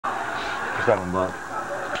$7. My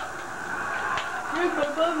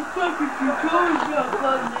motherfucking controller's not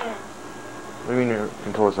plugged in. What do you mean your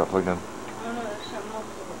controller's not plugged in? I don't know, there's something up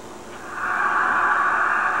with it.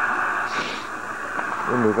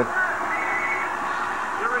 We're moving.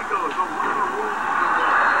 Here he goes.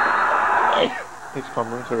 Thanks,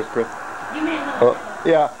 Palmer. Service, Chris. Give me another. Oh,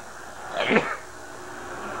 yeah.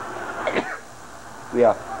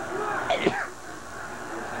 Yeah.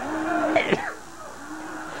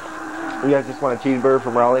 You guys just want a cheeseburger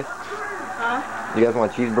from Raleigh? Huh? You guys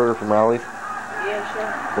want a cheeseburger from Raleigh? Yeah,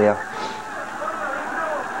 sure. Yeah.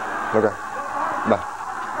 Okay. Bye.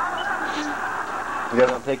 You guys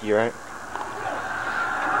want to take you, right?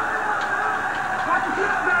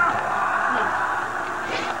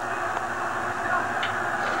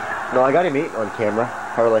 No, I got him eating on camera.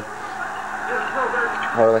 Harley.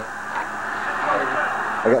 Harley.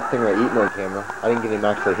 I got Stingray eating on camera. I didn't get him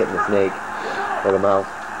actually hitting the snake or the mouse.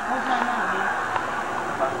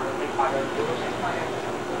 What's my name,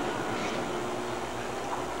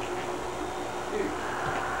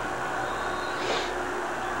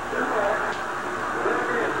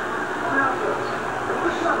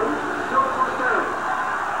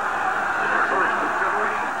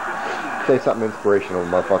 Say something inspirational,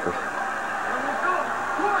 motherfuckers.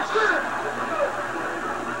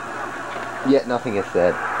 Yet nothing is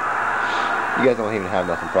said. You guys don't even have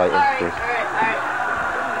nothing probably inspirational. Alright.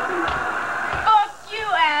 Fuck you,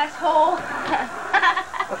 asshole!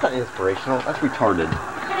 That's not inspirational. That's retarded.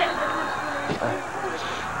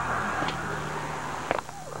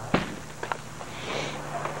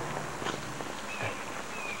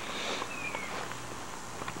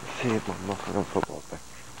 Let's see if my motherfucking football's back.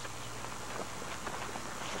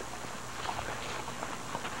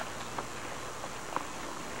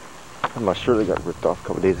 My shirt I got ripped off a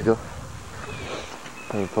couple days ago.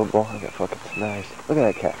 Playing football, I got fucking smashed. Look at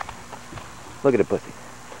that cat. Look at the pussy.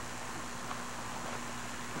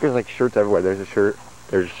 There's like shirts everywhere. There's a shirt.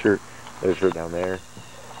 There's a shirt. There's a shirt down there.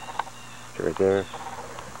 Shirt right there.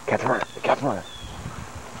 Cat's running. The cat's running.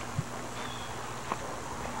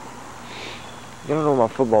 You don't know where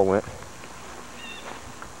my football went.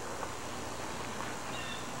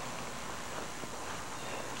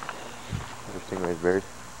 There's Stingray's buried.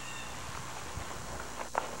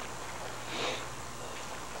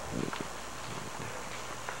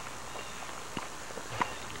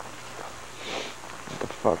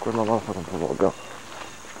 Fuck, where'd my motherfucking football go?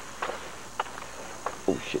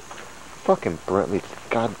 Oh shit. Fucking Brentley's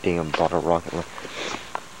goddamn bottle rocket.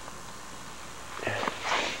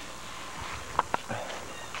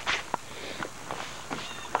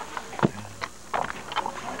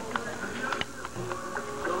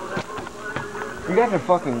 You guys are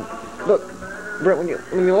fucking... Look, Brent,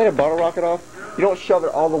 when you light a bottle rocket off, you don't shove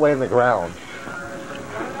it all the way in the ground.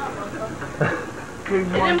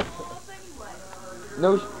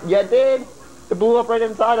 No, yeah, it did. It blew up right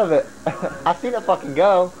inside of it. I seen it fucking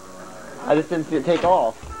go. I just didn't see it take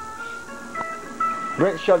off.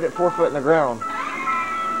 Brent shoved it 4 foot in the ground.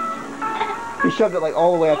 He shoved it like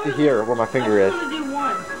all the way up to here, where my finger is.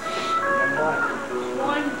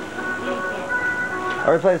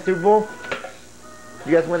 Are we playing the Super Bowl?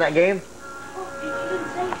 You guys win that game?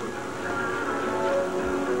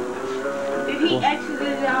 If he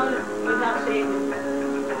exited out without saving.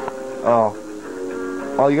 Oh.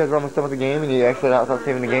 Oh, you guys were almost done with the game and you exited out without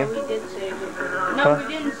saving the game? No, we did save it. No,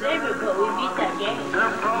 we didn't save it, but we beat that game.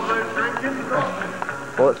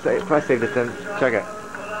 Well, let's save. If I saved it then, check it.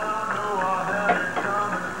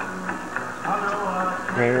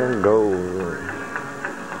 And go.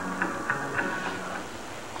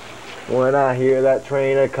 When I hear that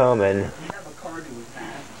train a coming.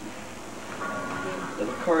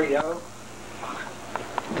 Bacardi.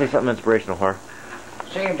 Say something inspirational, Har.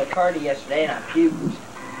 Drinking Bacardi yesterday and I puked.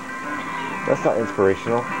 That's not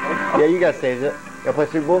inspirational. Yeah, you guys saved it. You wanna play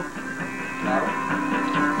Super Bowl? No.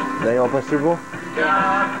 Then you wanna play Super Bowl?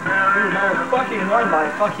 Yeah. Dude, I fucking won by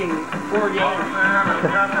fucking 4 games.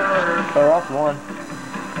 Oh, that's one.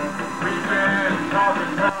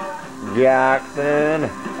 Jackson,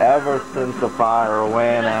 ever since the fire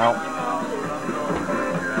went out.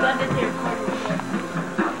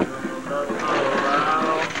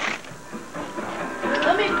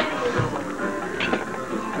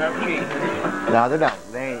 No, they're not.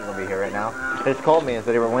 They ain't gonna be here right now. They just called me and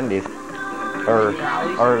said they were at Wendy's. Or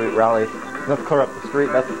Rallies. Let's clear up the street.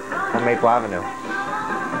 That's on Maple Avenue.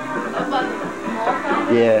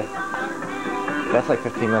 Yeah. That's like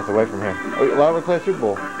 15 minutes away from here. Why don't we play a Super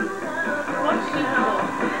Bowl?